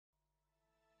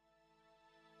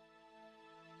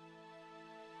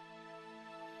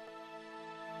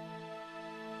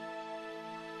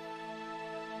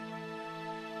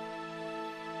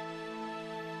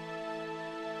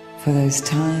for those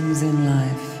times in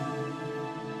life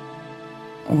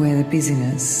where the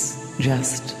busyness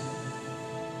just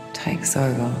takes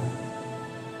over,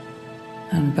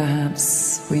 and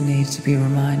perhaps we need to be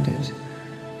reminded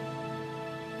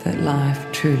that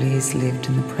life truly is lived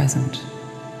in the present.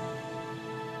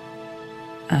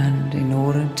 And in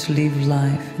order to live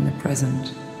life in the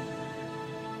present,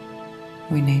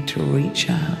 we need to reach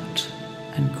out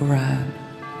and grab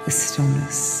the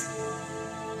stillness.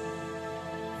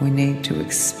 We need to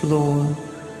explore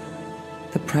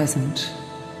the present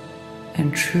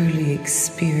and truly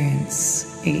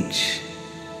experience each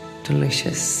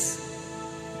delicious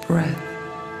breath.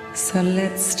 So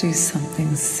let's do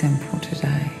something simple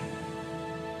today.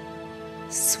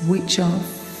 Switch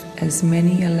off as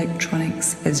many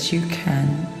electronics as you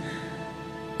can,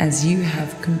 as you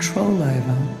have control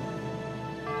over.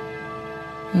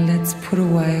 Let's put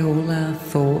away all our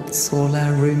thoughts, all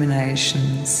our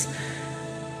ruminations.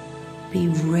 Be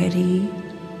ready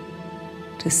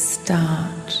to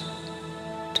start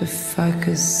to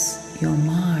focus your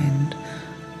mind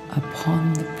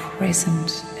upon the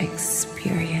present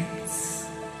experience.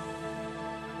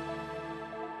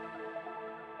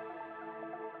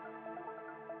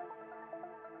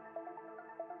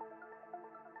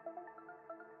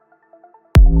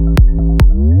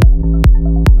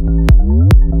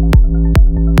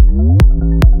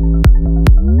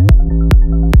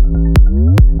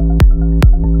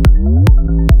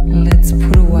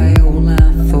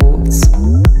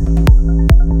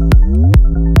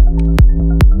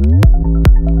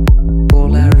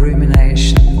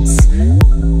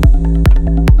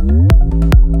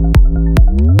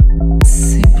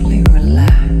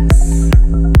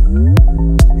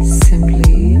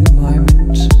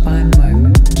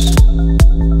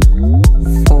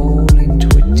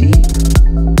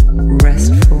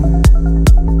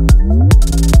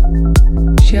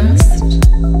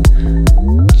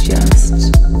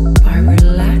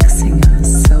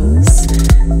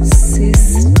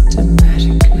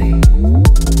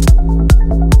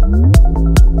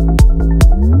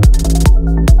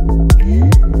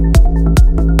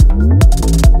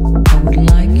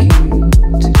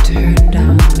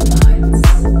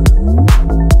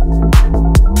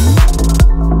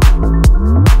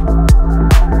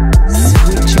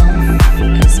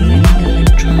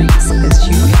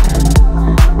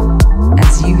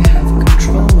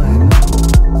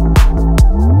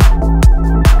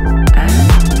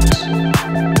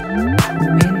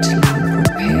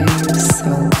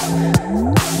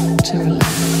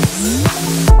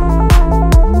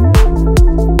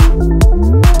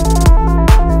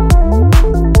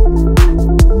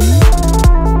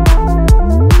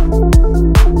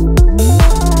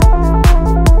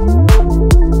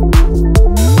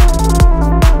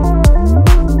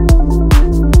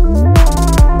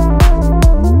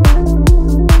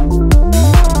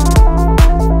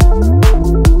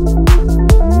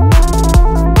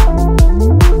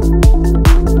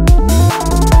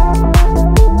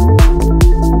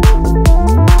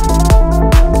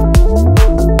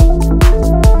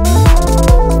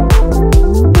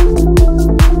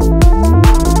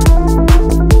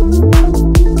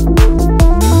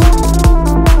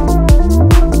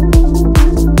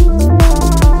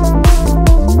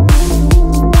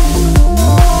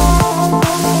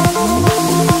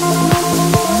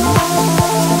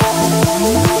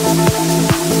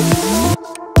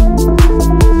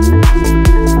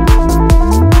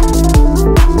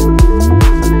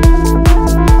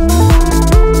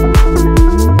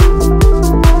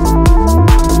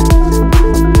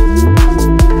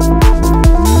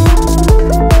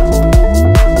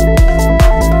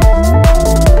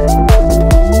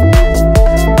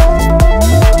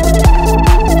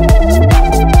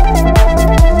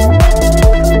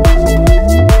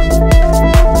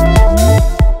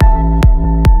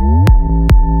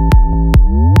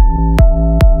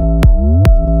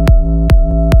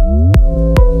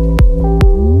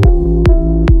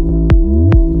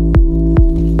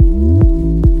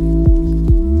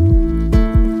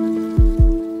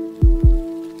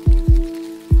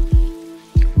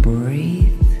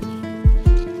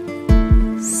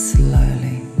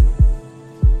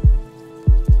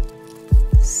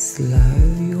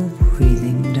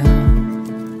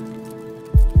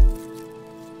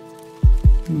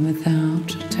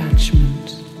 Without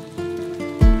attachment.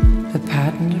 The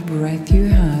pattern of breath you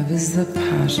have is the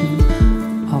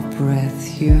pattern of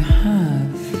breath you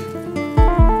have.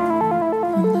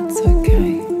 And that's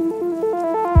okay.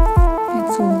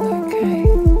 It's all okay.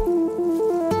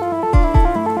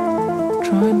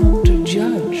 Try not to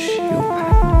judge your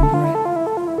pattern of breath.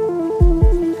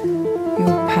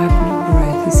 Your pattern of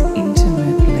breath is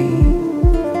intimately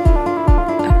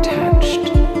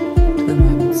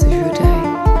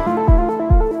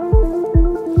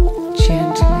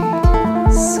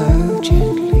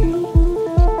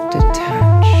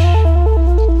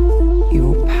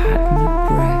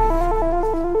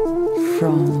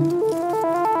from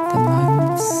the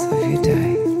moments of your day.